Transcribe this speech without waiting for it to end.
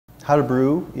How to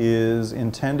Brew is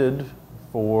intended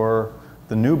for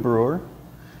the new brewer.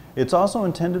 It's also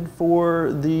intended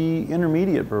for the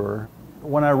intermediate brewer.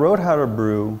 When I wrote How to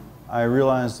Brew, I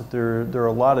realized that there are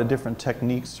a lot of different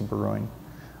techniques to brewing.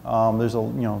 There's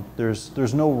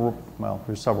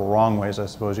several wrong ways, I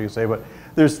suppose you could say, but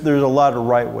there's a lot of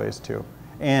right ways too.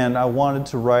 And I wanted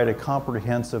to write a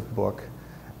comprehensive book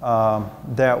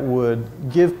that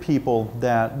would give people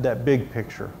that big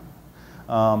picture.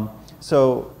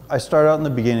 So I start out in the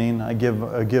beginning. I give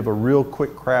a real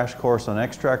quick crash course on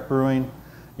extract brewing.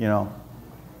 You know,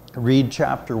 read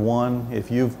chapter 1.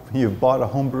 If you've bought a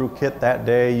homebrew kit that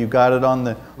day, you got it on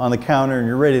the counter and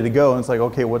you're ready to go, and it's like,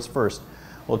 okay, what's first?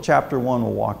 Well, chapter 1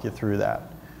 will walk you through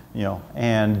that, you know,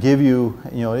 and give you,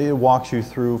 it walks you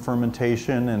through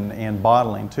fermentation and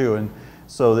bottling too, and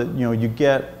so that you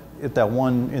get in that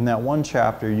one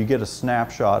chapter, you get a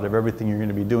snapshot of everything you're going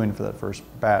to be doing for that first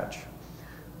batch.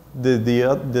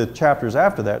 The chapters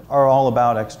after that are all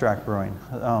about extract brewing,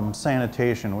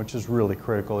 sanitation, which is really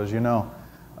critical, as you know.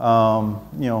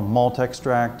 Malt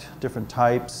extract, different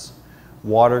types,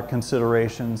 water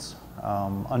considerations,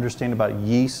 understanding about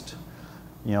yeast,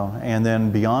 and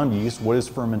then beyond yeast, what is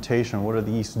fermentation? What are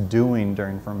the yeasts doing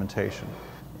during fermentation?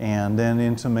 And then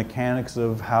into mechanics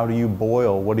of how do you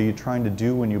boil? What are you trying to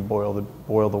do when you boil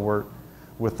the wort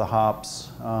with the hops?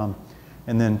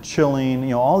 And then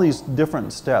chilling, all these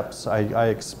different steps I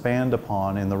expand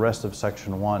upon in the rest of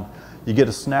section 1. You get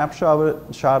a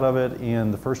snapshot of it in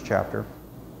the first chapter,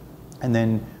 and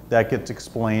then that gets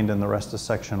explained in the rest of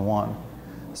section 1.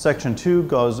 Section 2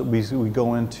 we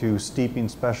go into steeping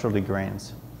specialty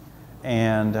grains,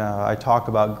 and I talk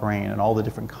about grain and all the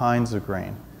different kinds of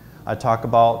grain. I talk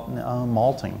about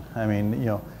malting. I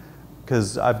mean,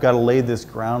 because I've got to lay this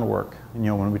groundwork,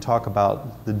 when we talk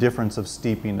about the difference of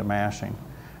steeping to mashing.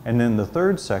 And then the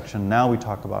third section, now we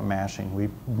talk about mashing. We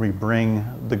bring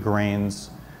the grains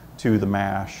to the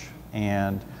mash,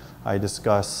 and I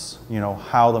discuss,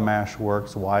 how the mash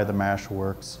works, why the mash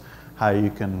works, how you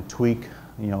can tweak,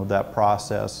 that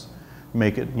process,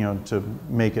 make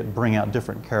it, bring out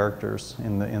different characters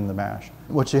in the mash.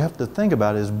 What you have to think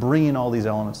about is bringing all these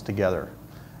elements together,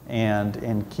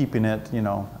 and keeping it,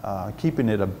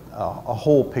 a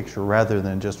whole picture rather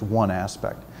than just one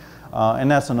aspect. And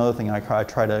that's another thing I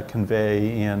try to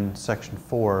convey in section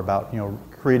 4 about,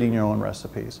 creating your own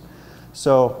recipes.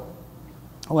 So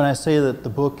when I say that the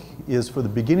book is for the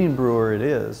beginning brewer, it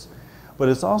is, but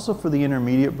it's also for the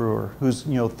intermediate brewer who's,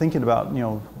 thinking about,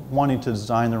 wanting to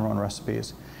design their own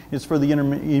recipes. It's for the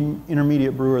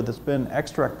intermediate brewer that's been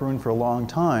extract brewing for a long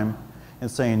time and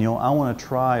saying, I want to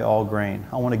try all grain.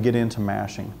 I want to get into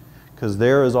mashing, because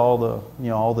there is all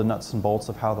the nuts and bolts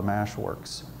of how the mash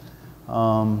works.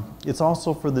 It's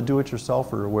also for the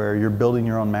do-it-yourselfer where you're building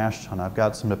your own mash tun. I've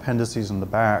got some appendices in the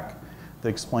back that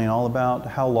explain all about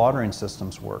how lautering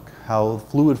systems work, how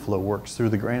fluid flow works through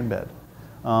the grain bed.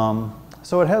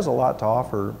 So it has a lot to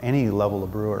offer any level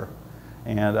of brewer,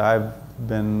 and I've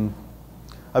been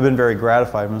very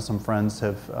gratified when some friends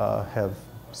have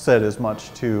said as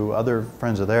much to other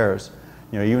friends of theirs.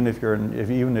 Even if you're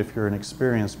an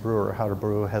experienced brewer, How to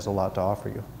Brew has a lot to offer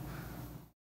you.